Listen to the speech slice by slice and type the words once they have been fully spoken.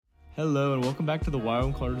Hello, and welcome back to the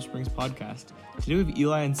Wyoming Colorado Springs podcast. Today we have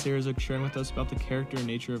Eli and Sarah Zuck sharing with us about the character and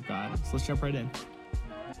nature of God. So let's jump right in.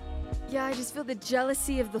 Yeah, I just feel the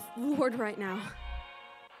jealousy of the Lord right now.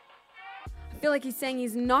 I feel like he's saying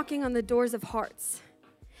he's knocking on the doors of hearts.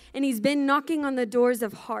 And he's been knocking on the doors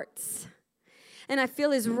of hearts. And I feel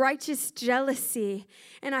his righteous jealousy.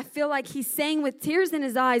 And I feel like he's saying with tears in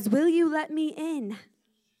his eyes, will you let me in?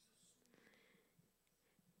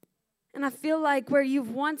 And I feel like where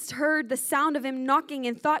you've once heard the sound of him knocking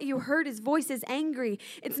and thought you heard his voice is angry.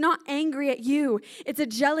 It's not angry at you. It's a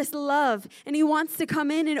jealous love. And he wants to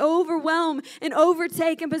come in and overwhelm and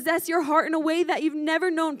overtake and possess your heart in a way that you've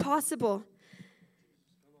never known possible.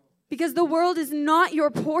 Because the world is not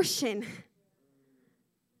your portion.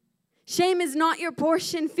 Shame is not your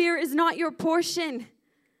portion. Fear is not your portion.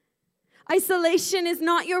 Isolation is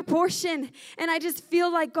not your portion. And I just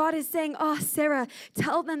feel like God is saying, oh, Sarah,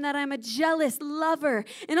 tell them that I'm a jealous lover.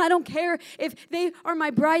 And I don't care if they are my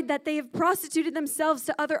bride, that they have prostituted themselves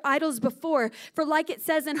to other idols before. For like it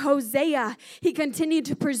says in Hosea, he continued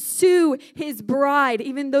to pursue his bride,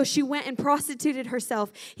 even though she went and prostituted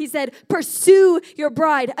herself. He said, pursue your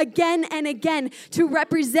bride again and again to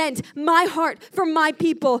represent my heart for my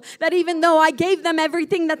people. That even though I gave them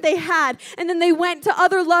everything that they had, and then they went to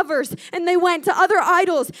other lovers, and they went to other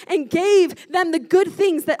idols and gave them the good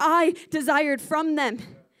things that I desired from them.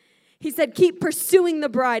 He said, keep pursuing the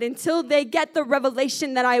bride until they get the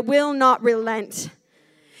revelation that I will not relent.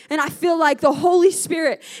 And I feel like the Holy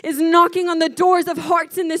Spirit is knocking on the doors of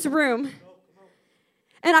hearts in this room.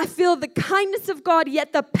 And I feel the kindness of God,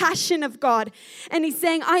 yet the passion of God. And he's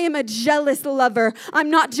saying, I am a jealous lover.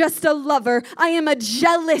 I'm not just a lover. I am a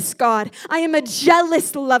jealous God. I am a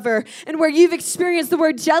jealous lover. And where you've experienced the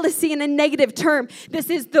word jealousy in a negative term,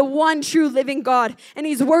 this is the one true living God. And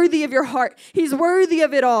he's worthy of your heart. He's worthy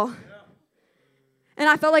of it all. And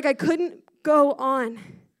I felt like I couldn't go on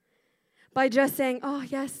by just saying, oh,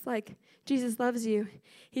 yes, like Jesus loves you.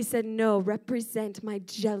 He said, no, represent my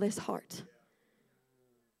jealous heart.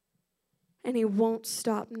 And he won't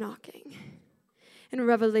stop knocking. In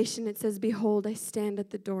Revelation, it says, behold, I stand at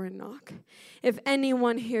the door and knock. If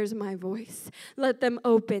anyone hears my voice, let them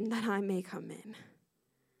open that I may come in.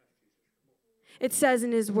 It says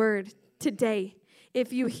in his word, today,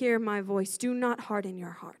 if you hear my voice, do not harden your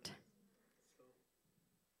heart.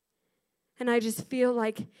 And I just feel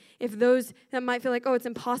like if those that might feel like, oh, it's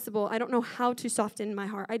impossible. I don't know how to soften my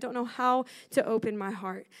heart. I don't know how to open my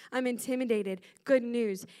heart. I'm intimidated. Good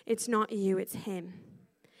news. It's not you. It's him.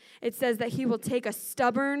 It says that he will take a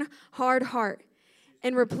stubborn, hard heart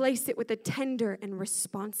and replace it with a tender and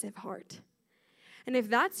responsive heart. And if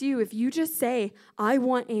that's you, if you just say, I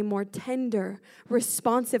want a more tender,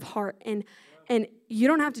 responsive heart, and you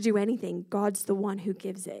don't have to do anything. God's the one who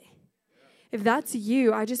gives it. If that's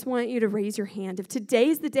you, I just want you to raise your hand. If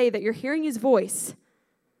today's the day that you're hearing his voice,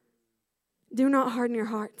 do not harden your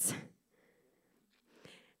hearts.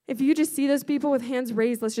 If you just see those people with hands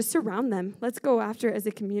raised, let's just surround them. Let's go after it as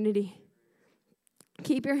a community.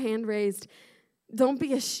 Keep your hand raised. Don't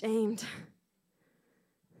be ashamed.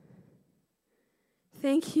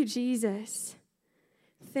 Thank you, Jesus.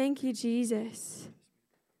 Thank you, Jesus.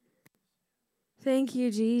 Thank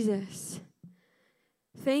you, Jesus.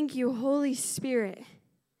 Thank you, Holy Spirit.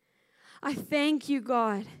 I thank you,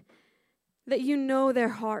 God, that you know their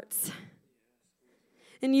hearts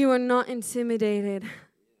and you are not intimidated.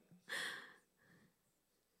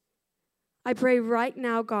 I pray right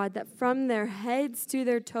now, God, that from their heads to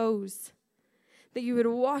their toes, that you would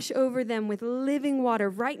wash over them with living water.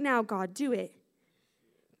 Right now, God, do it.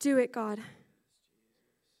 Do it, God.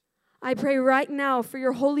 I pray right now for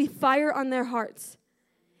your holy fire on their hearts.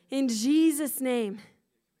 In Jesus' name.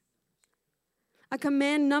 I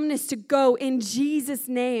command numbness to go in Jesus'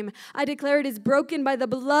 name. I declare it is broken by the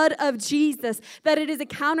blood of Jesus, that it is a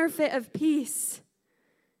counterfeit of peace.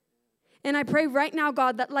 And I pray right now,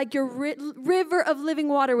 God, that like your river of living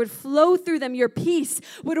water would flow through them, your peace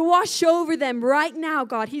would wash over them right now,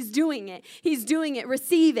 God. He's doing it. He's doing it.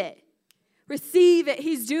 Receive it. Receive it.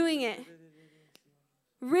 He's doing it.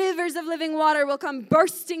 Rivers of living water will come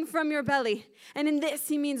bursting from your belly. And in this,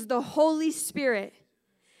 he means the Holy Spirit.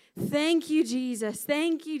 Thank you, Jesus.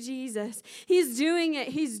 Thank you, Jesus. He's doing it.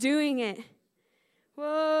 He's doing it.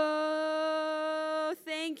 Whoa.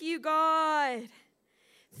 Thank you, God.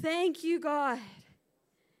 Thank you, God.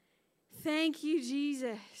 Thank you,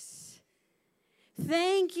 Jesus.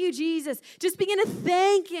 Thank you, Jesus. Just begin to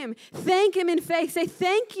thank him. Thank him in faith. Say,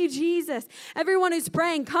 thank you, Jesus. Everyone who's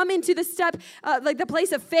praying, come into the step, like the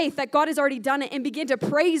place of faith that God has already done it, and begin to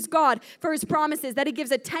praise God for his promises, that he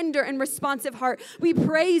gives a tender and responsive heart. We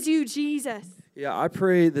praise you, Jesus. Yeah, I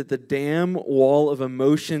pray that the dam wall of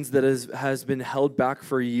emotions that has been held back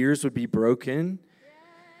for years would be broken.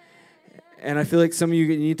 And I feel like some of you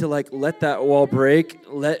need to let that wall break.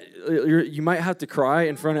 You might have to cry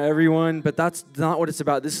in front of everyone, but that's not what it's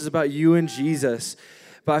about. This is about you and Jesus.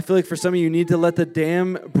 But I feel like for some of you, you need to let the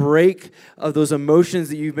dam break of those emotions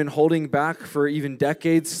that you've been holding back for even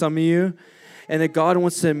decades, some of you. And that God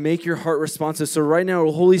wants to make your heart responsive. So right now,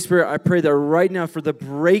 Holy Spirit, I pray that right now for the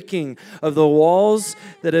breaking of the walls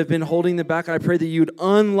that have been holding them back, I pray that you would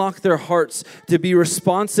unlock their hearts to be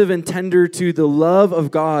responsive and tender to the love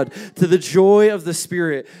of God, to the joy of the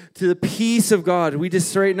Spirit, to the peace of God. We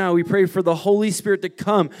just right now, we pray for the Holy Spirit to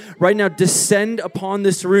come right now, descend upon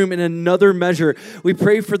this room in another measure. We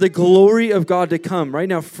pray for the glory of God to come right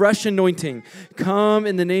now, fresh anointing. Come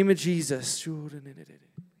in the name of Jesus.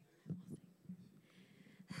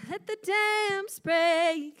 Let the dams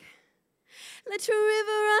break. Let your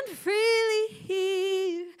river run freely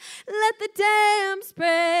here. Let the dams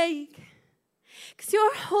break. 'Cause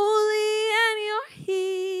you're holy and you're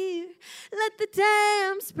here. Let the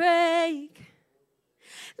dams break.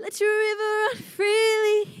 Let your river run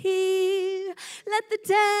freely here. Let the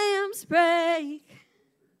dams break.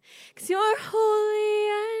 'Cause you're holy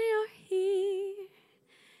and you're here.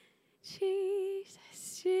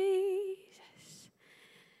 Jesus, Jesus.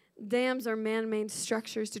 Dams are man-made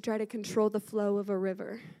structures to try to control the flow of a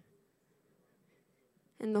river.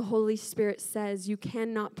 And the Holy Spirit says, you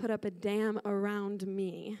cannot put up a dam around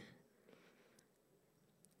me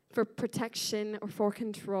for protection or for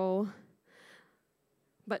control,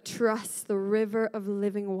 but trust the river of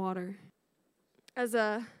living water.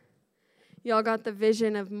 Y'all got the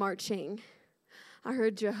vision of marching. I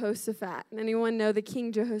heard Jehoshaphat. Anyone know the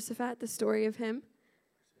King Jehoshaphat, the story of him?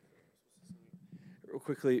 Real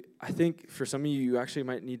quickly, I think for some of you, you actually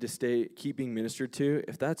might need to keep being ministered to.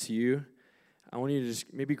 If that's you, I want you to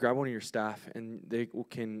just maybe grab one of your staff, and they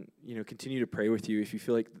can continue to pray with you if you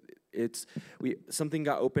feel like something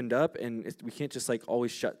got opened up, and we can't just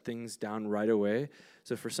always shut things down right away.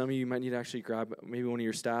 So for some of you might need to actually grab maybe one of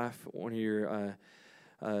your staff, one of your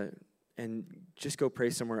and just go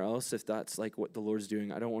pray somewhere else if that's what the Lord's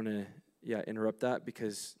doing. I don't want to interrupt that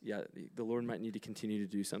because the Lord might need to continue to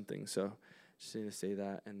do something. So just need to say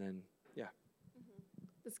that, and then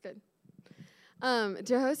That's good.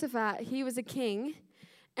 Jehoshaphat, he was a king,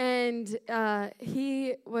 and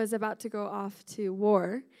he was about to go off to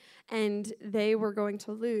war, and they were going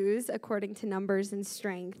to lose according to numbers and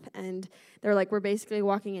strength, and they're like, we're basically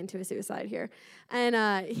walking into a suicide here.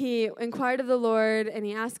 And he inquired of the Lord, and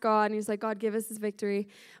he asked God, and he was like, God, give us this victory.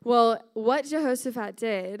 Well, what Jehoshaphat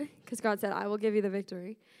did, because God said, I will give you the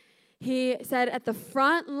victory, he said at the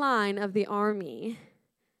front line of the army,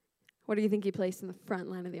 what do you think he placed in the front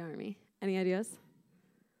line of the army? Any ideas?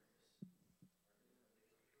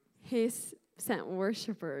 He sent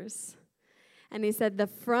worshipers. And he said the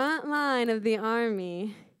front line of the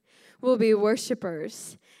army will be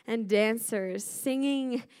worshipers and dancers,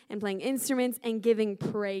 singing and playing instruments and giving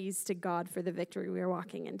praise to God for the victory we are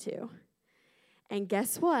walking into. And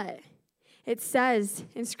guess what? It says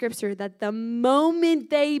in Scripture that the moment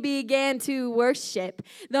they began to worship,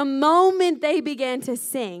 the moment they began to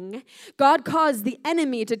sing, God caused the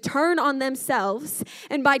enemy to turn on themselves.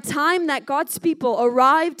 And by time that God's people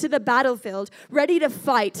arrived to the battlefield, ready to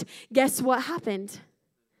fight, guess what happened?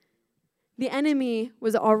 The enemy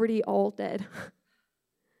was already all dead.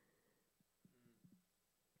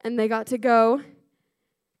 And they got to go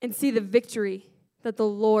and see the victory that the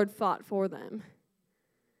Lord fought for them.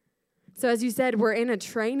 So as you said, we're in a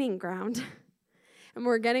training ground, and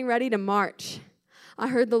we're getting ready to march. I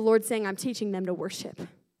heard the Lord saying, I'm teaching them to worship.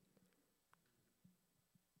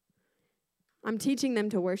 I'm teaching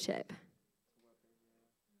them to worship.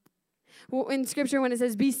 Well, in Scripture, when it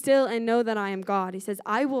says, be still and know that I am God, he says,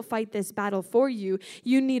 I will fight this battle for you.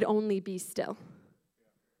 You need only be still.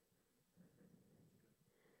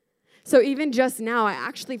 So even just now, I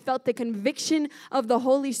actually felt the conviction of the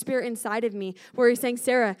Holy Spirit inside of me where he's saying,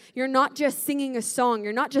 Sarah, you're not just singing a song.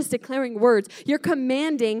 You're not just declaring words. You're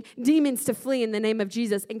commanding demons to flee in the name of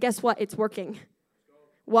Jesus. And guess what? It's working.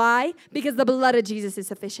 Why? Because the blood of Jesus is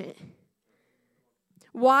sufficient.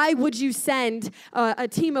 Why would you send a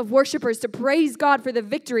team of worshipers to praise God for the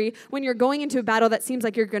victory when you're going into a battle that seems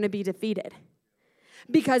like you're going to be defeated?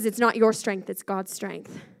 Because it's not your strength, it's God's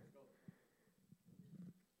strength.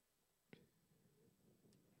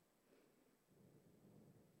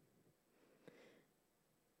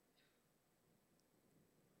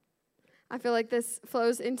 I feel like this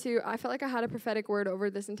flows into, I felt like I had a prophetic word over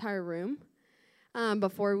this entire room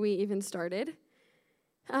before we even started.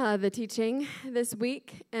 the teaching this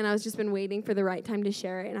week, and I was just been waiting for the right time to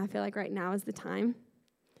share it, and I feel like right now is the time.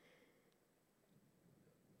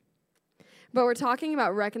 But we're talking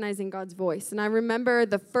about recognizing God's voice. And I remember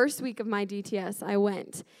the first week of my DTS, I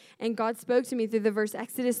went, and God spoke to me through the verse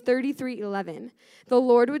Exodus 33:11. The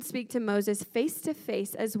Lord would speak to Moses face to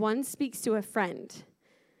face as one speaks to a friend.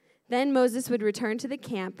 Then Moses would return to the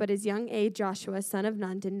camp, but his young aide Joshua, son of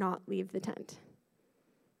Nun, did not leave the tent.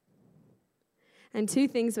 And two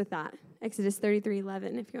things with that. Exodus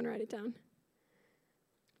 33:11, if you want to write it down.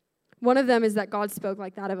 One of them is that God spoke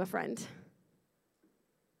like that of a friend.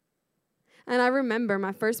 And I remember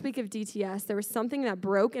my first week of DTS, there was something that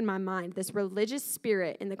broke in my mind, this religious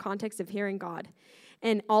spirit in the context of hearing God.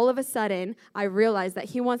 And all of a sudden, I realized that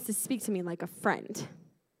he wants to speak to me like a friend.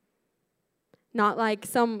 Not like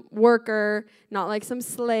some worker, not like some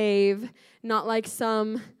slave, not like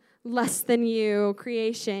some less than you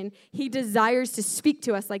creation. He desires to speak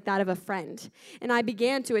to us like that of a friend. And I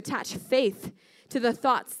began to attach faith to the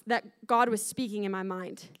thoughts that God was speaking in my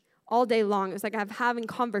mind. All day long. It was like I'm having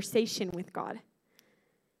conversation with God.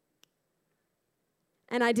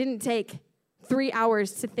 And I didn't take 3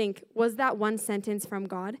 hours to think, was that one sentence from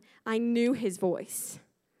God? I knew his voice.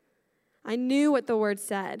 I knew what the word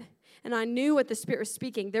said. And I knew what the Spirit was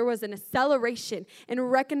speaking. There was an acceleration in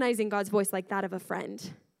recognizing God's voice like that of a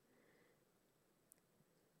friend.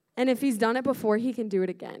 And if he's done it before, he can do it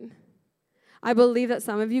again. I believe that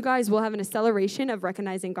some of you guys will have an acceleration of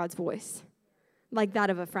recognizing God's voice like that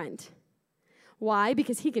of a friend. Why?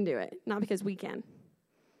 Because he can do it, not because we can.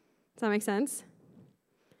 Does that make sense?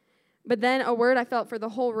 But then a word I felt for the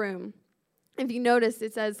whole room. If you notice,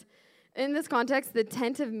 it says, in this context, the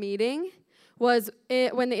tent of meeting was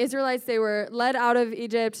when the Israelites, they were led out of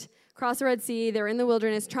Egypt, crossed the Red Sea, they were in the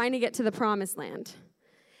wilderness trying to get to the promised land.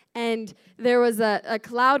 And there was a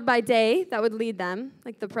cloud by day that would lead them,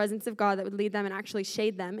 like the presence of God that would lead them and actually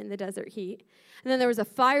shade them in the desert heat. And then there was a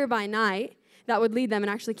fire by night that would lead them and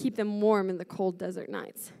actually keep them warm in the cold desert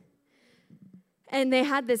nights. And they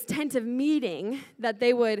had this tent of meeting that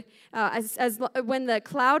they would, when the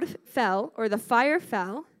cloud fell or the fire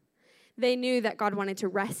fell, they knew that God wanted to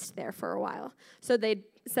rest there for a while. So they'd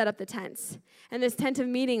set up the tents. And this tent of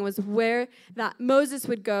meeting was where that Moses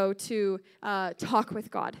would go to talk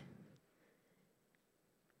with God.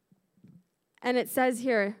 And it says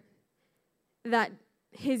here that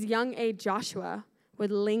his young aide Joshua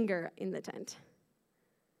would linger in the tent.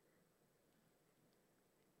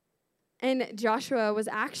 And Joshua was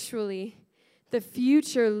actually the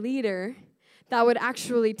future leader that would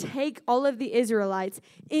actually take all of the Israelites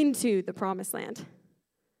into the promised land.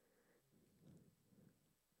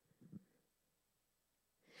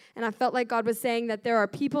 And I felt like God was saying that there are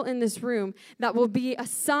people in this room that will be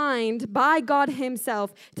assigned by God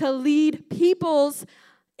himself to lead peoples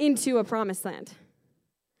into a promised land.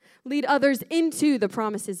 Lead others into the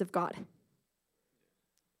promises of God.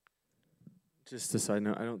 Just a side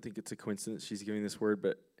note, I don't think it's a coincidence she's giving this word,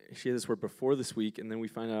 but she had this word before this week, and then we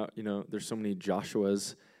find out, there's so many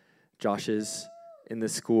Joshes in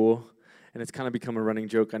this school, and it's kind of become a running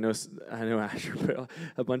joke. I know Asher put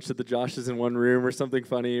a bunch of the Joshes in one room or something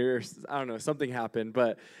funny, or I don't know, something happened.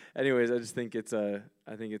 But anyways, I just think it's a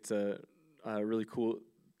really cool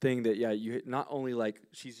thing that, you not only like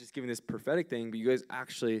she's just giving this prophetic thing, but you guys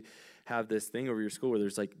actually have this thing over your school where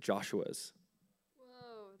there's like Joshuas.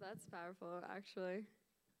 Whoa, that's powerful, actually.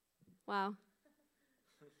 Wow.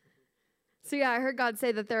 So I heard God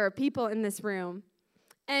say that there are people in this room.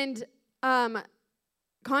 And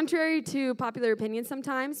contrary to popular opinion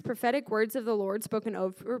sometimes, prophetic words of the Lord spoken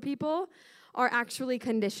over people are actually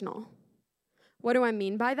conditional. What do I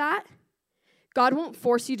mean by that? God won't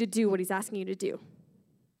force you to do what he's asking you to do.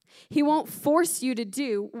 He won't force you to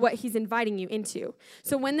do what he's inviting you into.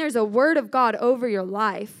 So when there's a word of God over your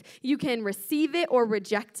life, you can receive it or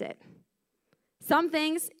reject it. Some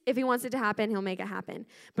things, if he wants it to happen, he'll make it happen.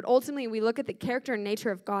 But ultimately, we look at the character and nature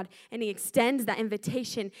of God, and he extends that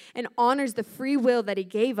invitation and honors the free will that he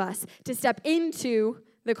gave us to step into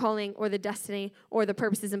the calling or the destiny or the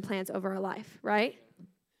purposes and plans over our life, right?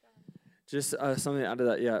 Just something to add to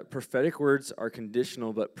that. Yeah, prophetic words are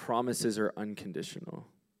conditional, but promises are unconditional.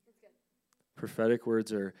 Prophetic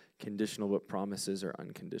words are conditional, but promises are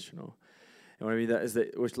unconditional. And what I mean that is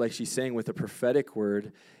that, which like she's saying with a prophetic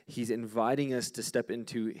word, he's inviting us to step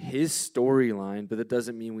into his storyline, but that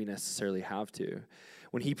doesn't mean we necessarily have to.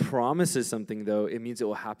 When he promises something, though, it means it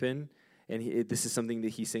will happen, and this is something that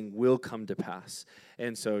he's saying will come to pass.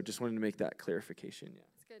 And so just wanted to make that clarification. Yeah,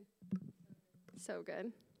 it's good. So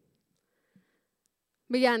good.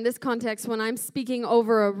 But yeah, in this context, when I'm speaking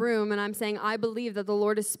over a room and I'm saying, I believe that the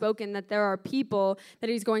Lord has spoken, that there are people that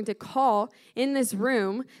he's going to call in this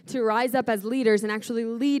room to rise up as leaders and actually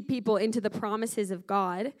lead people into the promises of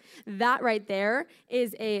God, that right there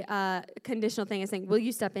is a conditional thing. It's saying, will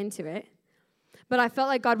you step into it? But I felt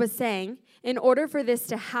like God was saying, in order for this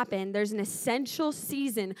to happen, there's an essential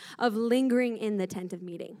season of lingering in the tent of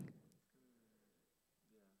meeting.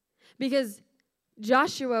 Because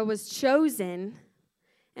Joshua was chosen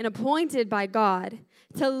and appointed by God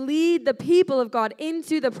to lead the people of God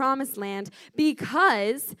into the promised land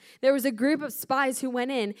because there was a group of spies who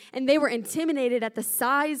went in and they were intimidated at the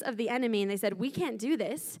size of the enemy and they said, we can't do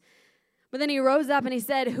this. But then he rose up and he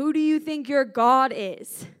said, who do you think your God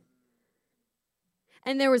is?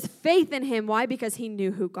 And there was faith in him. Why? Because he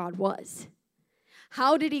knew who God was.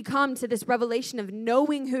 How did he come to this revelation of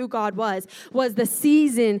knowing who God was the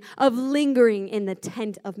season of lingering in the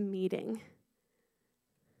tent of meeting.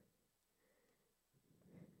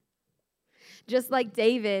 Just like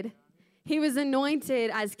David, he was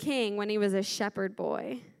anointed as king when he was a shepherd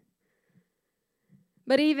boy.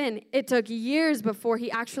 But even it took years before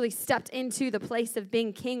he actually stepped into the place of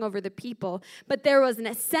being king over the people. But there was an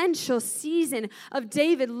essential season of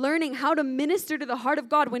David learning how to minister to the heart of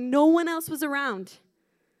God when no one else was around.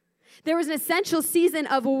 There was an essential season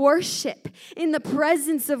of worship in the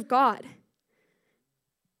presence of God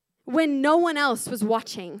when no one else was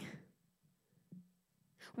watching.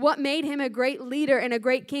 What made him a great leader and a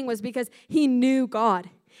great king was because he knew God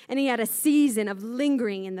and he had a season of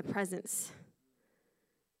lingering in the presence.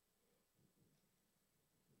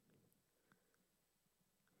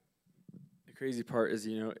 The crazy part is,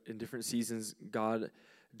 in different seasons, God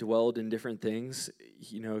dwelled in different things.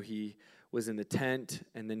 He was in the tent,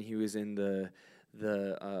 and then he was in the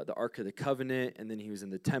Ark of the Covenant, and then he was in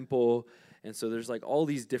the temple. And so there's like all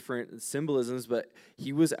these different symbolisms, but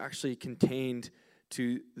he was actually contained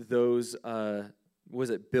to those,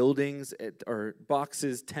 buildings or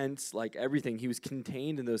boxes, tents, like everything. He was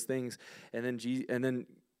contained in those things. And then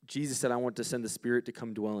Jesus said, I want to send the Spirit to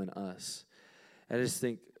come dwell in us. And I just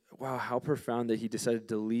think, wow, how profound that he decided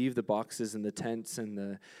to leave the boxes and the tents and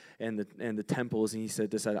the temples, and he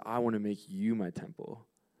decided, I want to make you my temple.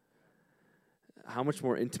 How much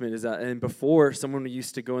more intimate is that? And before, someone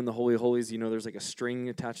used to go in the Holy of Holies, there's like a string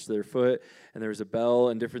attached to their foot, and there was a bell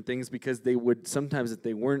and different things, because they would sometimes, if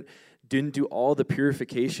they didn't do all the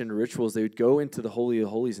purification rituals, they would go into the Holy of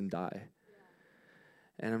Holies and die.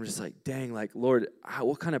 And I'm just like, dang, like, Lord,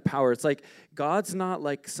 what kind of power? It's like God's not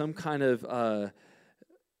like some kind of, I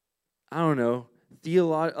don't know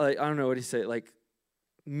what he say, like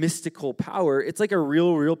mystical power. It's like a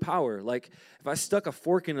real power. Like if I stuck a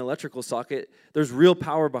fork in an electrical socket, there's real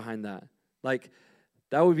power behind that. Like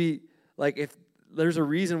that would be like, if there's a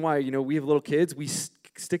reason why, we have little kids, we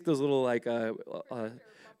stick those little like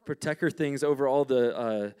protector things over all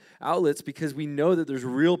the outlets, because we know that there's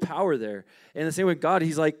real power there. And the same with God,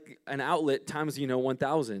 he's like an outlet times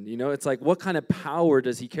 1,000. It's like, what kind of power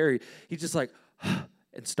does he carry? He's just like,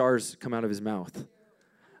 and stars come out of his mouth.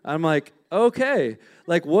 I'm like, okay.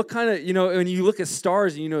 Like, what kind of, when you look at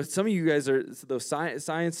stars, some of you guys are those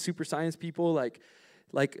science, super science people, like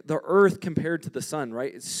the earth compared to the sun,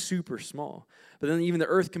 right? It's super small. But then even the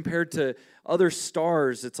earth compared to other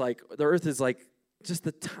stars, it's like, the earth is like just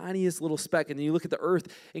the tiniest little speck. And then you look at the earth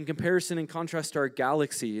in comparison and contrast to our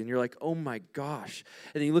galaxy, and you're like, oh my gosh.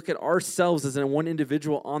 And then you look at ourselves as one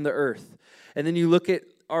individual on the earth. And then you look at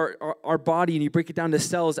our body, and you break it down to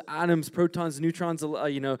cells, atoms, protons, neutrons,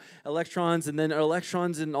 electrons, and then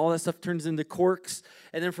electrons and all that stuff turns into quarks.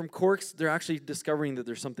 And then from quarks, they're actually discovering that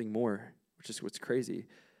there's something more, which is what's crazy.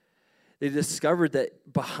 They discovered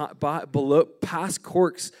that below, past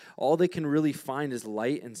quarks, all they can really find is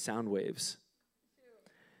light and sound waves.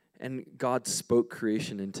 And God spoke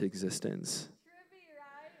creation into existence.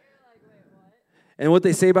 And what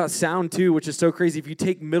they say about sound, too, which is so crazy, if you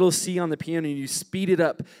take middle C on the piano and you speed it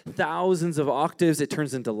up thousands of octaves, it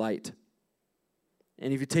turns into light.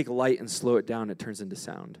 And if you take light and slow it down, it turns into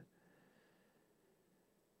sound.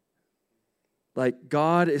 Like,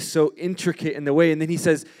 God is so intricate in the way. And then he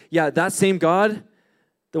says, yeah, that same God,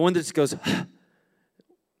 the one that just goes,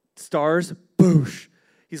 stars, boosh.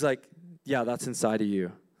 He's like, yeah, that's inside of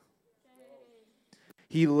you.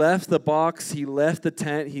 He left the box, he left the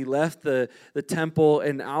tent, he left the temple,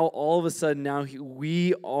 and now all of a sudden now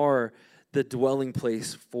we are the dwelling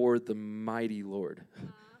place for the mighty Lord. Wow.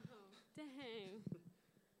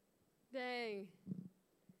 Dang.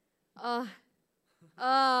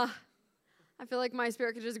 I feel like my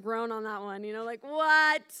spirit could just groan on that one, like,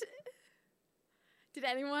 what? Did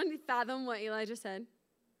anyone fathom what Eli just said?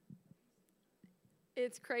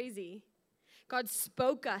 It's crazy. God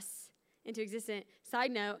spoke us into existence.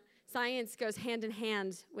 Side note, science goes hand in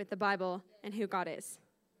hand with the Bible and who God is.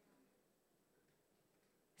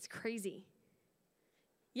 It's crazy.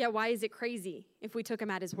 Yeah, why is it crazy if we took him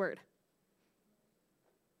at his word?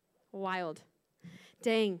 Wild.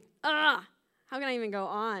 Dang. How can I even go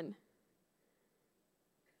on?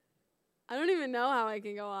 I don't even know how I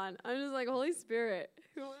can go on. I'm just like, Holy Spirit.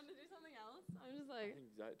 You want to do something else? I'm just like.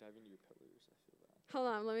 Dive into your pillars. I feel that. Hold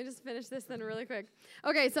on. Let me just finish this then really quick.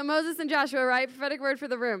 Okay, so Moses and Joshua, right? Prophetic word for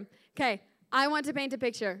the room. Okay, I want to paint a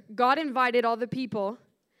picture. God invited all the people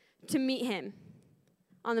to meet him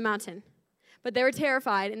on the mountain. But they were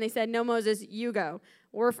terrified, and they said, no, Moses, you go.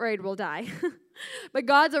 We're afraid we'll die. But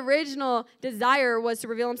God's original desire was to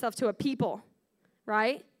reveal himself to a people,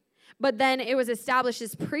 right? But then it was established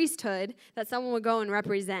as priesthood that someone would go and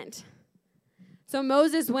represent. So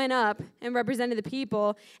Moses went up and represented the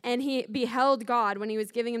people, and he beheld God when he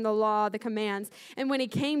was giving him the law, the commands. And when he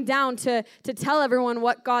came down to tell everyone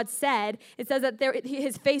what God said, it says that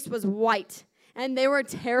his face was white. And they were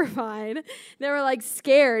terrified. They were like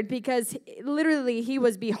scared because literally he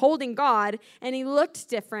was beholding God and he looked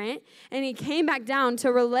different. And he came back down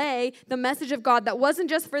to relay the message of God that wasn't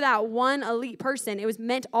just for that one elite person. It was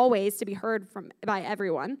meant always to be heard by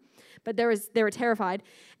everyone. But they were terrified.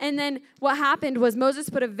 And then what happened was Moses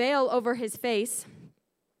put a veil over his face.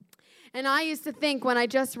 And I used to think when I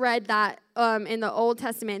just read that in the Old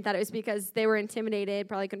Testament that it was because they were intimidated,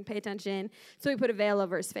 probably couldn't pay attention. So he put a veil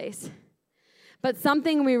over his face. But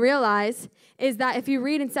something we realize is that if you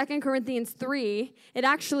read in 2 Corinthians 3, it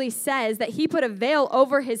actually says that he put a veil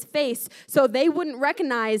over his face so they wouldn't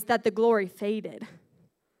recognize that the glory faded.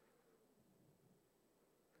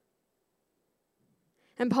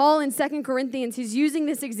 And Paul in 2 Corinthians, he's using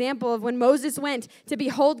this example of when Moses went to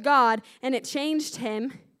behold God and it changed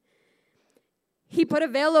him. He put a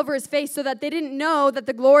veil over his face so that they didn't know that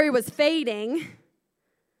the glory was fading.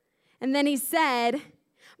 And then he said,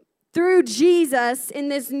 through Jesus, in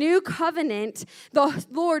this new covenant, the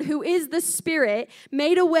Lord, who is the Spirit,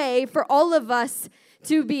 made a way for all of us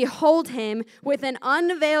to behold him with an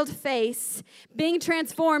unveiled face, being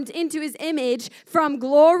transformed into his image from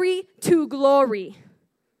glory to glory.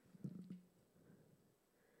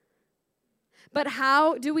 But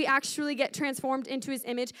how do we actually get transformed into his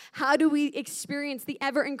image? How do we experience the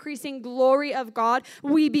ever-increasing glory of God?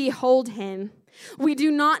 We behold him. We do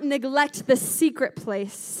not neglect the secret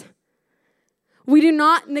place. We do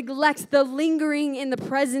not neglect the lingering in the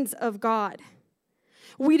presence of God.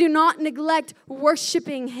 We do not neglect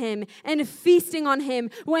worshiping him and feasting on him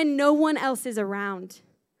when no one else is around.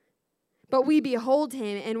 But we behold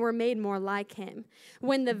him and we're made more like him.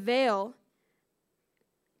 When the veil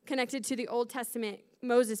connected to the Old Testament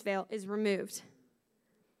Moses veil is removed.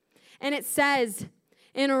 And it says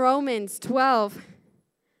in Romans 12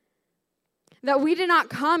 that we did not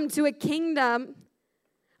come to a kingdom,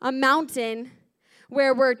 a mountain,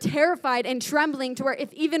 where we're terrified and trembling to where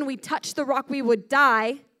if even we touch the rock, we would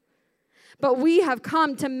die. But we have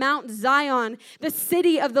come to Mount Zion, the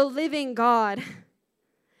city of the living God,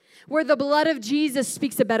 where the blood of Jesus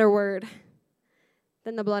speaks a better word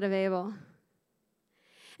than the blood of Abel.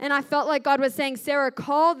 And I felt like God was saying, Sarah,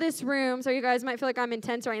 call this room. So you guys might feel like I'm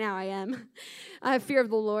intense right now. I am. I have fear of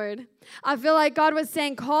the Lord. I feel like God was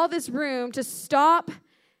saying, call this room to stop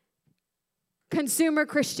consumer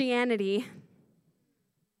Christianity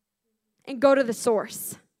and go to the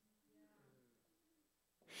source.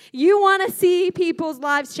 You want to see people's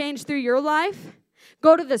lives change through your life?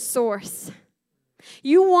 Go to the source.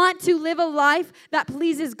 You want to live a life that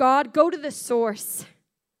pleases God? Go to the source.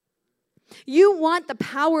 You want the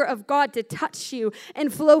power of God to touch you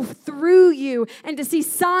and flow through you and to see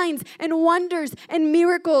signs and wonders and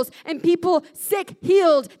miracles and people sick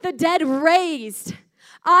healed, the dead raised.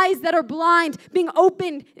 Eyes that are blind being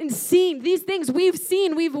opened and seen. These things we've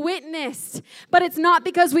seen, we've witnessed. But it's not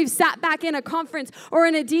because we've sat back in a conference or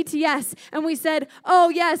in a DTS and we said, oh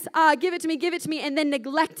yes, give it to me, and then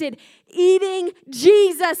neglected eating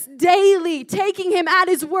Jesus daily, taking him at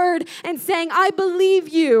his word and saying, I believe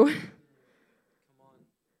you.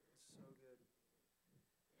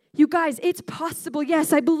 You guys, it's possible.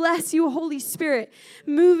 Yes, I bless you, Holy Spirit,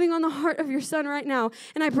 moving on the heart of your son right now.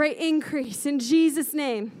 And I pray increase in Jesus'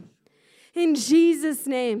 name. In Jesus'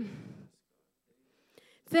 name.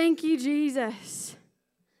 Thank you, Jesus.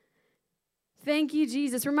 Thank you,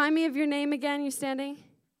 Jesus. Remind me of your name again. You standing?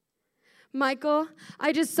 Michael,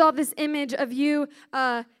 I just saw this image of you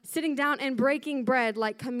sitting down and breaking bread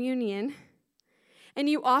like communion. And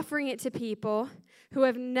you offering it to people who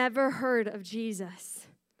have never heard of Jesus.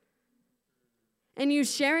 and you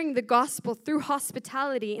sharing the gospel through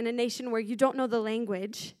hospitality in a nation where you don't know the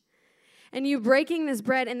language, and you breaking this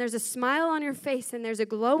bread, and there's a smile on your face, and there's a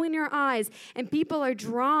glow in your eyes, and people are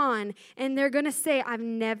drawn, and they're going to say, I've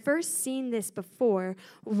never seen this before.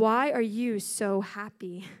 Why are you so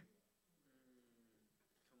happy?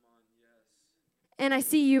 And I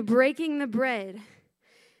see you breaking the bread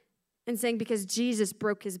and saying, because Jesus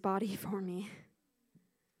broke his body for me.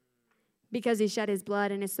 Because he shed his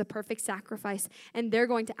blood, and it's the perfect sacrifice. And they're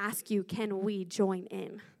going to ask you, can we join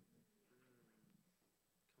in?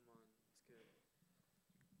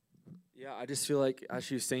 Yeah, I just feel like as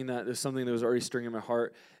she was saying that, there's something that was already stirring in my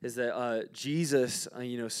heart, is that Jesus,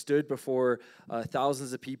 stood before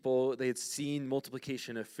thousands of people. They had seen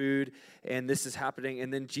multiplication of food, and this is happening.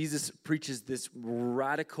 And then Jesus preaches this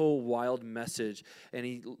radical, wild message, and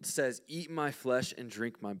he says, eat my flesh and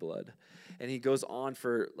drink my blood. And he goes on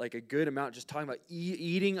for like a good amount, just talking about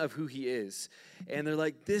eating of who he is. And they're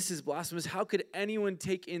like, this is blasphemous. How could anyone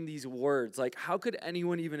take in these words? Like, how could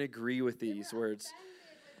anyone even agree with these words?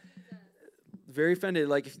 Very offended.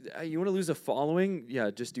 Like, if you want to lose a following, yeah,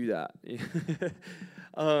 just do that.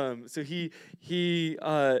 So he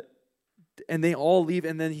and they all leave,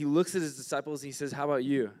 and then he looks at his disciples and he says, how about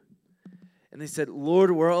you? And they said,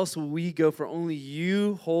 Lord, where else will we go? For only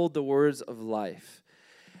you hold the words of life.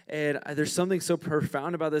 And there's something so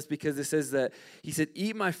profound about this, because it says that he said,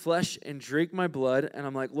 eat my flesh and drink my blood. And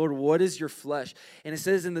I'm like, Lord, what is your flesh? And it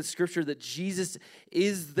says in the scripture that Jesus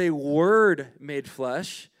is the Word made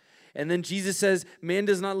flesh. And then Jesus says, man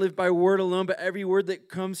does not live by word alone, but every word that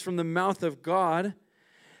comes from the mouth of God.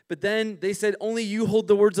 But then they said, only you hold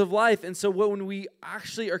the words of life. And so when we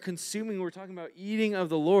actually are consuming, we're talking about eating of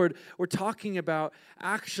the Lord, we're talking about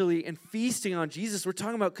actually and feasting on Jesus. We're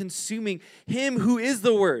talking about consuming him who is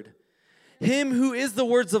the word, him who is the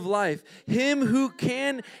words of life, him who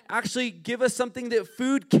can actually give us something that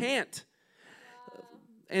food can't.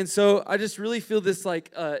 And so I just really feel this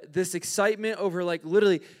this excitement over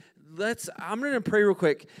literally, I'm going to pray real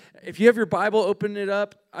quick. If you have your Bible, open it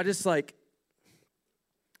up. I just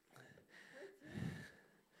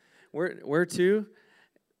where to?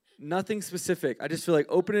 Nothing specific. I just feel like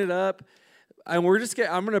open it up. And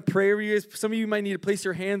I'm going to pray over you guys. Some of you might need to place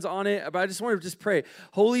your hands on it, but I just want to just pray.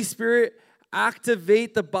 Holy Spirit,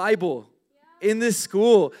 activate the Bible in this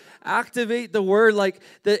school. Activate the word.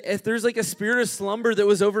 If there's a spirit of slumber that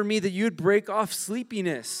was over me, that you'd break off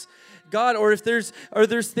sleepiness. God, or if there's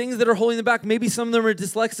things that are holding them back, maybe some of them are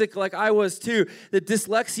dyslexic like I was too, that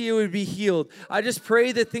dyslexia would be healed. I just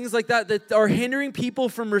pray that things like that are hindering people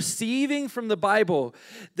from receiving from the Bible,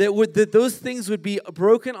 that those things would be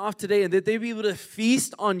broken off today, and that they'd be able to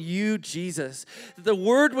feast on you, Jesus. That the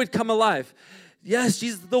word would come alive. Yes,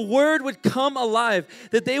 Jesus, the word would come alive,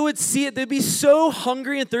 that they would see it. They'd be so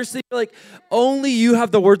hungry and thirsty, like only you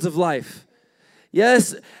have the words of life.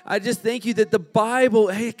 Yes, I just thank you that the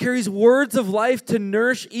Bible carries words of life to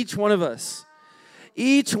nourish each one of us.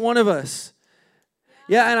 Each one of us.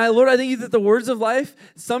 Yeah, and Lord, I thank you that the words of life,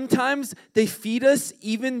 sometimes they feed us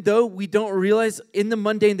even though we don't realize in the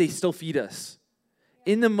mundane they still feed us.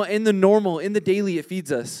 In the normal, in the daily, it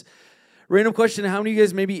feeds us. Random question, how many of you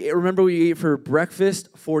guys maybe remember what you ate for breakfast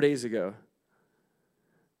 4 days ago?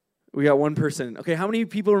 We got one person. Okay, how many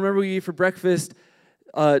people remember what you ate for breakfast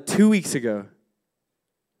 2 weeks ago?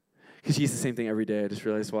 Because she eats the same thing every day. I just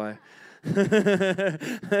realized why.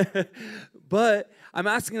 But I'm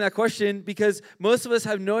asking that question because most of us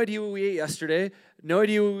have no idea what we ate yesterday, no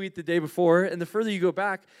idea what we ate the day before. And the further you go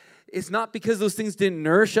back, it's not because those things didn't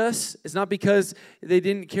nourish us. It's not because they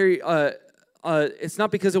didn't carry, it's not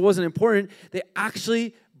because it wasn't important. They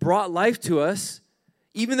actually brought life to us,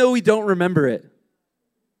 even though we don't remember it.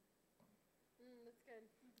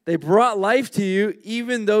 They brought life to you,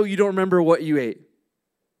 even though you don't remember what you ate.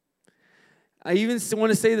 I even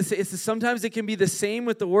want to say this, sometimes it can be the same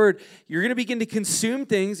with the word. You're going to begin to consume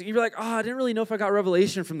things, and you're like, I didn't really know if I got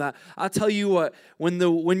revelation from that. I'll tell you what,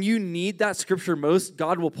 when you need that scripture most,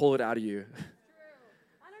 God will pull it out of you. True.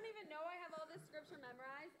 I don't even know I have all this scripture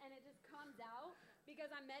memorized, and it just comes out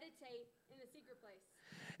because I meditate in the secret place.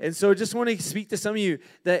 And so I just want to speak to some of you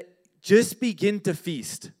that just begin to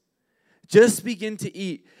feast. Just begin to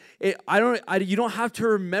eat. You don't have to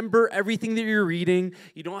remember everything that you're reading.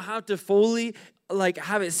 You don't have to fully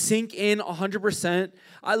have it sink in 100%.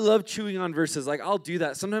 I love chewing on verses. I'll do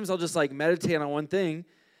that. Sometimes I'll just meditate on one thing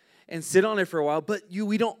and sit on it for a while. But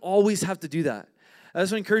we don't always have to do that. I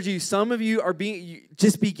just want to encourage you. Some of you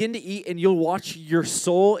just begin to eat, and you'll watch your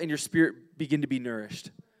soul and your spirit begin to be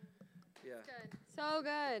nourished. Yeah. Good. So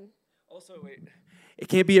good. Also, it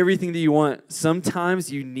can't be everything that you want.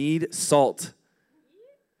 Sometimes you need salt.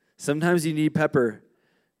 Sometimes you need pepper.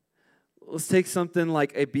 Let's take something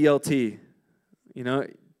like a BLT.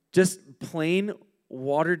 Just plain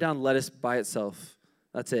watered down lettuce by itself.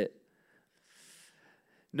 That's it.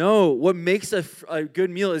 No, what makes a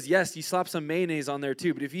good meal is, yes, you slap some mayonnaise on there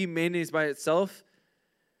too, but if you eat mayonnaise by itself,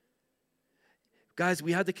 guys,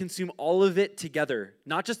 we have to consume all of it together.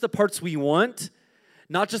 Not just the parts we want,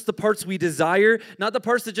 not just the parts we desire, not the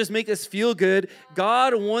parts that just make us feel good.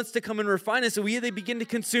 God wants to come and refine us, so we begin to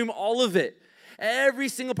consume all of it. Every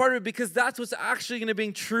single part of it, because that's what's actually going to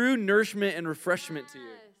bring true nourishment and refreshment to you.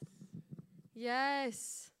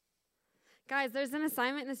 Yes. Guys, there's an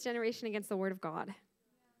assignment in this generation against the word of God.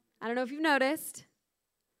 I don't know if you've noticed,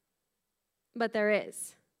 but there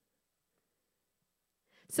is.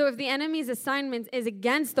 So if the enemy's assignment is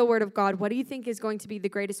against the word of God, what do you think is going to be the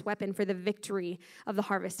greatest weapon for the victory of the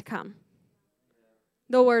harvest to come?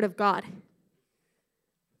 The word of God.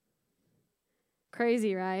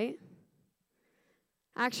 Crazy, right?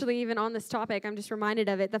 Actually, even on this topic, I'm just reminded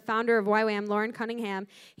of it. The founder of YWAM, Lauren Cunningham,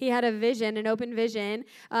 he had a vision, an open vision,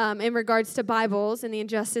 in regards to Bibles and the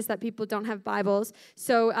injustice that people don't have Bibles.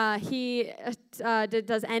 So he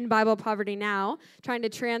does End Bible Poverty Now, trying to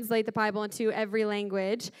translate the Bible into every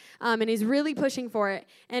language, and he's really pushing for it.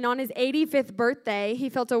 And on his 85th birthday, he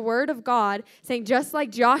felt a word of God saying, just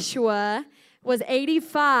like Joshua was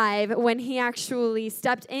 85 when he actually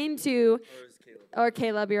stepped into... Or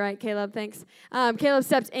Caleb, you're right, Caleb, thanks. Caleb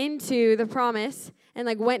stepped into the promise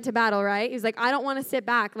and, went to battle, right? He's like, I don't want to sit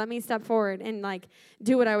back. Let me step forward and,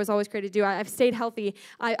 do what I was always created to do. I've stayed healthy.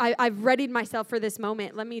 I've readied myself for this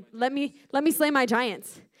moment. Let me slay my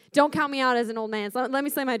giants. Don't count me out as an old man. So let me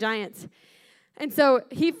slay my giants. And so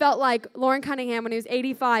he felt like Lauren Cunningham, when he was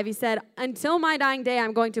 85, he said, until my dying day,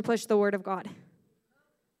 I'm going to push the word of God.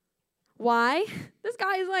 Why? This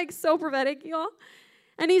guy is, so prophetic, y'all.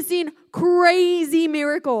 And he's seen crazy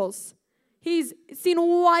miracles. He's seen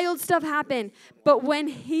wild stuff happen. But when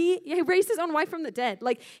he raised his own wife from the dead,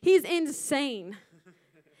 he's insane.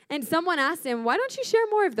 And someone asked him, why don't you share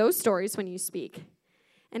more of those stories when you speak?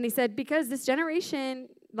 And he said, because this generation,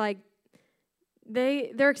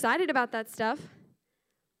 they're excited about that stuff,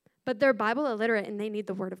 but they're Bible illiterate and they need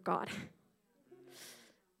the word of God.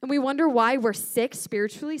 And we wonder why we're sick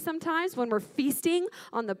spiritually sometimes when we're feasting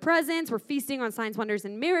on the presence, we're feasting on signs, wonders,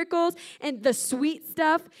 and miracles, and the sweet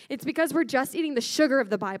stuff. It's because we're just eating the sugar of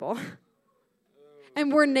the Bible.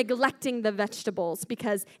 And we're neglecting the vegetables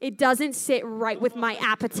because it doesn't sit right with my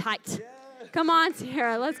appetite. Come on,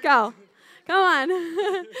 Sarah, let's go. Come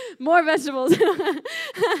on. More vegetables.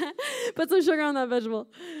 Put some sugar on that vegetable.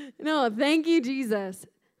 No, thank you, Jesus.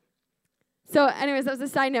 So anyways, that was a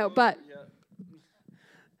side note, but...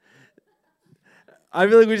 I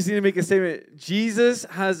feel like we just need to make a statement. Jesus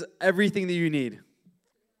has everything that you need.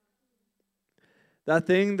 That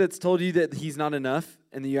thing that's told you that he's not enough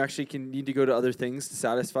and that you actually need to go to other things to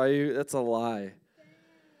satisfy you, that's a lie.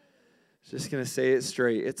 Just going to say it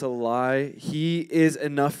straight. It's a lie. He is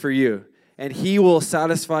enough for you, and he will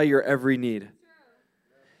satisfy your every need.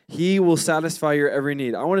 He will satisfy your every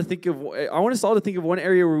need. I want us all to think of one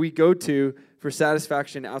area where we go to for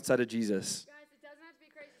satisfaction outside of Jesus. Guys, it doesn't have to be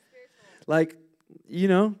crazy spiritual.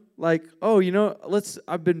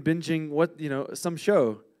 I've been binging some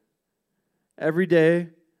show every day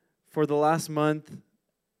for the last month,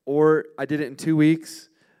 or I did it in 2 weeks,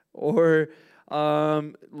 or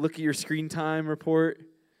look at your screen time report,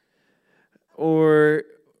 or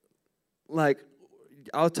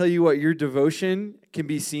I'll tell you what, your devotion can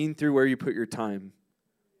be seen through where you put your time.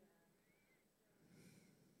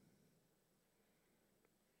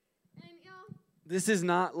 This is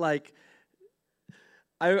not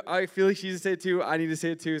I feel like she needs to say it too. I need to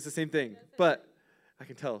say it too. It's the same thing. But I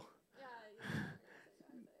can tell.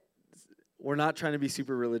 We're not trying to be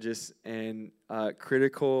super religious and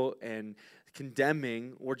critical and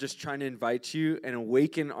condemning. We're just trying to invite you and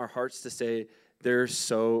awaken our hearts to say there's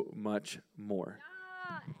so much more.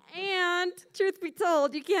 And truth be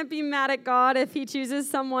told, you can't be mad at God if he chooses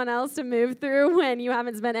someone else to move through when you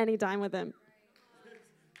haven't spent any time with him.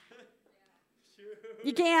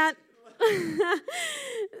 You can't.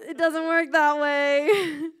 It doesn't work that way.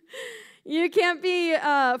 You can't be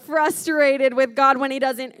frustrated with God when he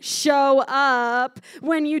doesn't show up,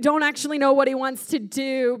 when you don't actually know what he wants to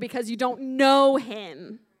do because you don't know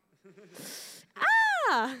him.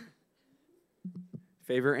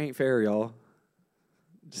 Favor ain't fair, y'all.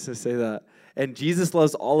 Just to say that. And Jesus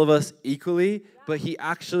loves all of us equally, but he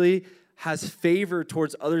actually has favor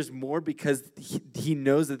towards others more because he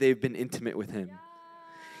knows that they've been intimate with him.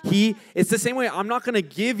 It's the same way. I'm not going to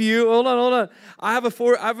give you, hold on. I have a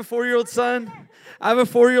 4-year-old son. I have a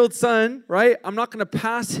 4-year-old son, right? I'm not going to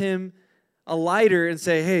pass him a lighter and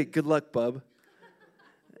say, hey, good luck, bub.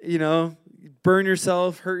 Burn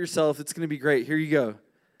yourself, hurt yourself. It's going to be great. Here you go.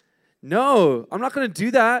 No, I'm not going to do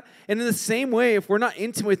that. And in the same way, if we're not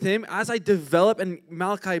intimate with him, as I develop and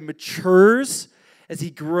Malachi matures, as he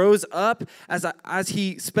grows up, as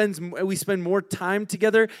we spend more time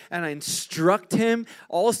together, and I instruct him,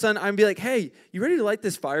 all of a sudden I'm be like, hey, you ready to light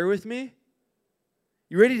this fire with me?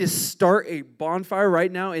 You ready to start a bonfire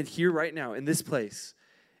right now and here right now in this place?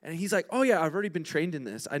 And he's like, oh yeah, I've already been trained in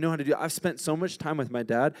this. I know how to do it. I've spent so much time with my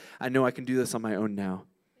dad. I know I can do this on my own now.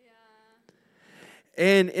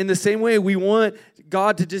 And in the same way, we want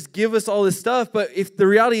God to just give us all this stuff. But if the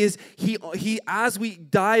reality is, he as we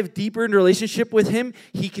dive deeper into relationship with him,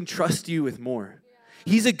 he can trust you with more.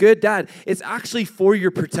 He's a good dad. It's actually for your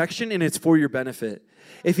protection and it's for your benefit.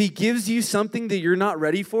 If he gives you something that you're not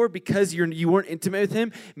ready for because you weren't intimate with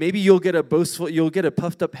him, maybe you'll get a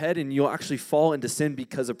puffed up head and you'll actually fall into sin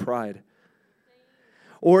because of pride.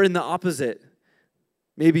 Or in the opposite,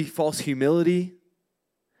 maybe false humility,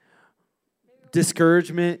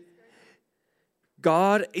 discouragement.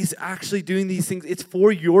 God is actually doing these things. It's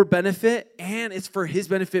for your benefit and it's for his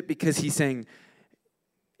benefit because he's saying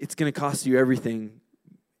it's going to cost you everything.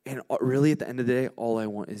 And really at the end of the day, all I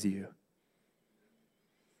want is you.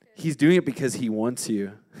 He's doing it because he wants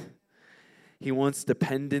you. He wants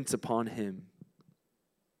dependence upon him.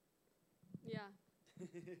 Yeah.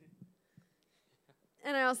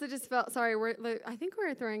 And I also just felt, sorry, I think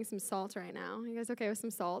we're throwing some salt right now. Are you guys okay with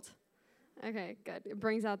some salt? Okay, good. It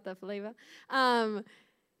brings out the flavor.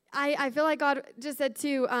 I feel like God just said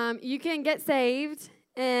too, you can get saved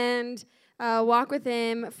and walk with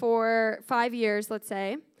him for 5 years, let's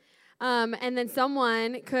say. And then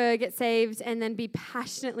someone could get saved and then be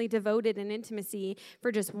passionately devoted in intimacy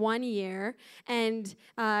for just 1 year. And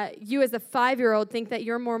you as a 5-year-old think that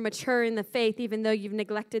you're more mature in the faith even though you've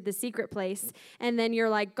neglected the secret place. And then you're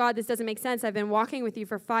like, God, this doesn't make sense. I've been walking with you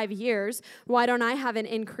for 5 years. Why don't I have an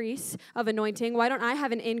increase of anointing? Why don't I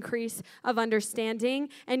have an increase of understanding?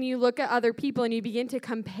 And you look at other people and you begin to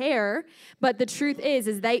compare. But the truth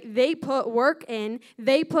is they put work in.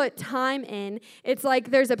 They put time in. It's like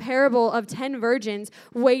there's a parable of 10 virgins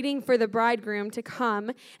waiting for the bridegroom to come,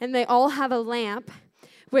 and they all have a lamp,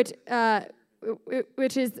 which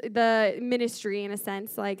is the ministry in a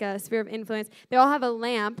sense, like a sphere of influence. They all have a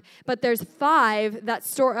lamp, but there's 5 that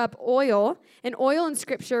store up oil, and oil in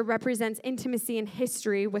Scripture represents intimacy and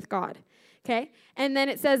history with God. Okay? And then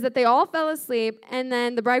it says that they all fell asleep, and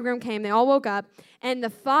then the bridegroom came, they all woke up, and the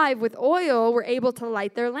 5 with oil were able to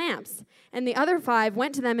light their lamps. And the other 5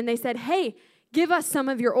 went to them, and they said, hey, give us some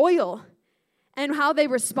of your oil. And how they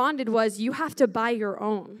responded was, you have to buy your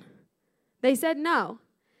own. They said no.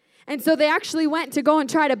 And so they actually went to go and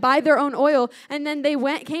try to buy their own oil, and then they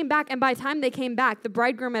came back, and by the time they came back, the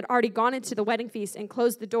bridegroom had already gone into the wedding feast and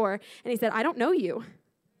closed the door, and he said, I don't know you.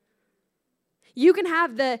 You can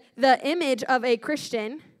have the image of a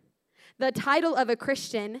Christian, the title of a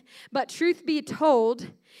Christian, but truth be told,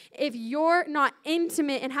 if you're not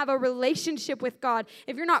intimate and have a relationship with God,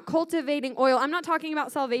 if you're not cultivating oil, I'm not talking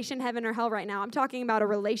about salvation, heaven, or hell right now. I'm talking about a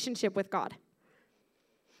relationship with God.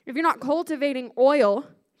 If you're not cultivating oil,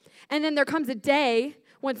 and then there comes a day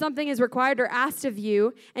when something is required or asked of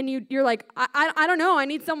you, and you're like, I don't know, I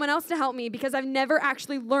need someone else to help me because I've never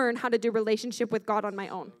actually learned how to do relationship with God on my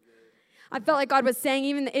own. I felt like God was saying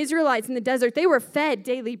even the Israelites in the desert, they were fed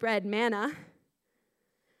daily bread, manna,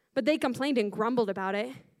 but they complained and grumbled about it.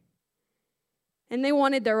 And they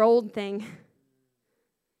wanted their old thing.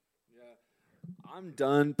 Yeah. I'm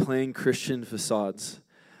done playing Christian facades.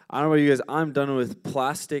 I don't know about you guys. I'm done with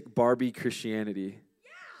plastic Barbie Christianity.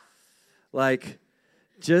 Yeah.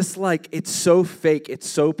 It's so fake. It's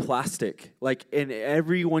so plastic. And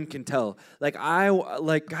everyone can tell.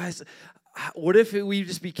 Guys, what if we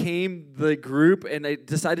just became the group and I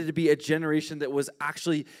decided to be a generation that was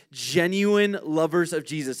actually genuine lovers of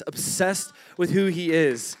Jesus, obsessed with who he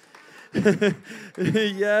is?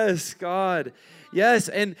 Yes, God. Yes,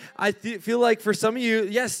 and I feel like for some of you,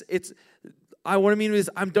 yes,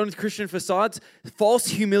 I'm done with Christian facades. False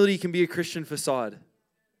humility can be a Christian facade.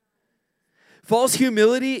 False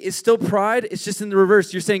humility is still pride. It's just in the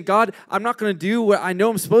reverse. You're saying, God, I'm not going to do what I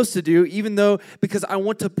know I'm supposed to do, because I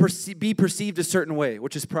want to be perceived a certain way,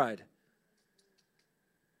 which is pride.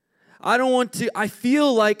 I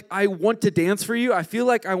feel like I want to dance for you. I feel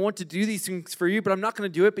like I want to do these things for you, but I'm not going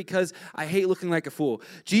to do it because I hate looking like a fool.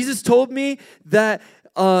 Jesus told me that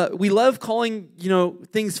we love calling,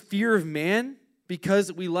 things fear of man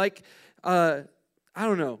because we like I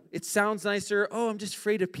don't know. It sounds nicer. Oh, I'm just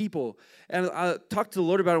afraid of people. And I talked to the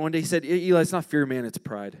Lord about it one day. He said, Eli, it's not fear, man, it's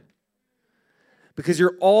pride. Because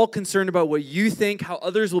you're all concerned about what you think, how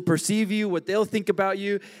others will perceive you, what they'll think about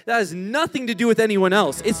you. That has nothing to do with anyone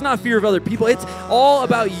else. It's not fear of other people. It's all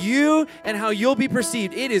about you and how you'll be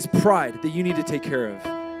perceived. It is pride that you need to take care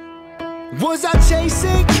of. Was I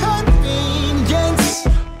chasing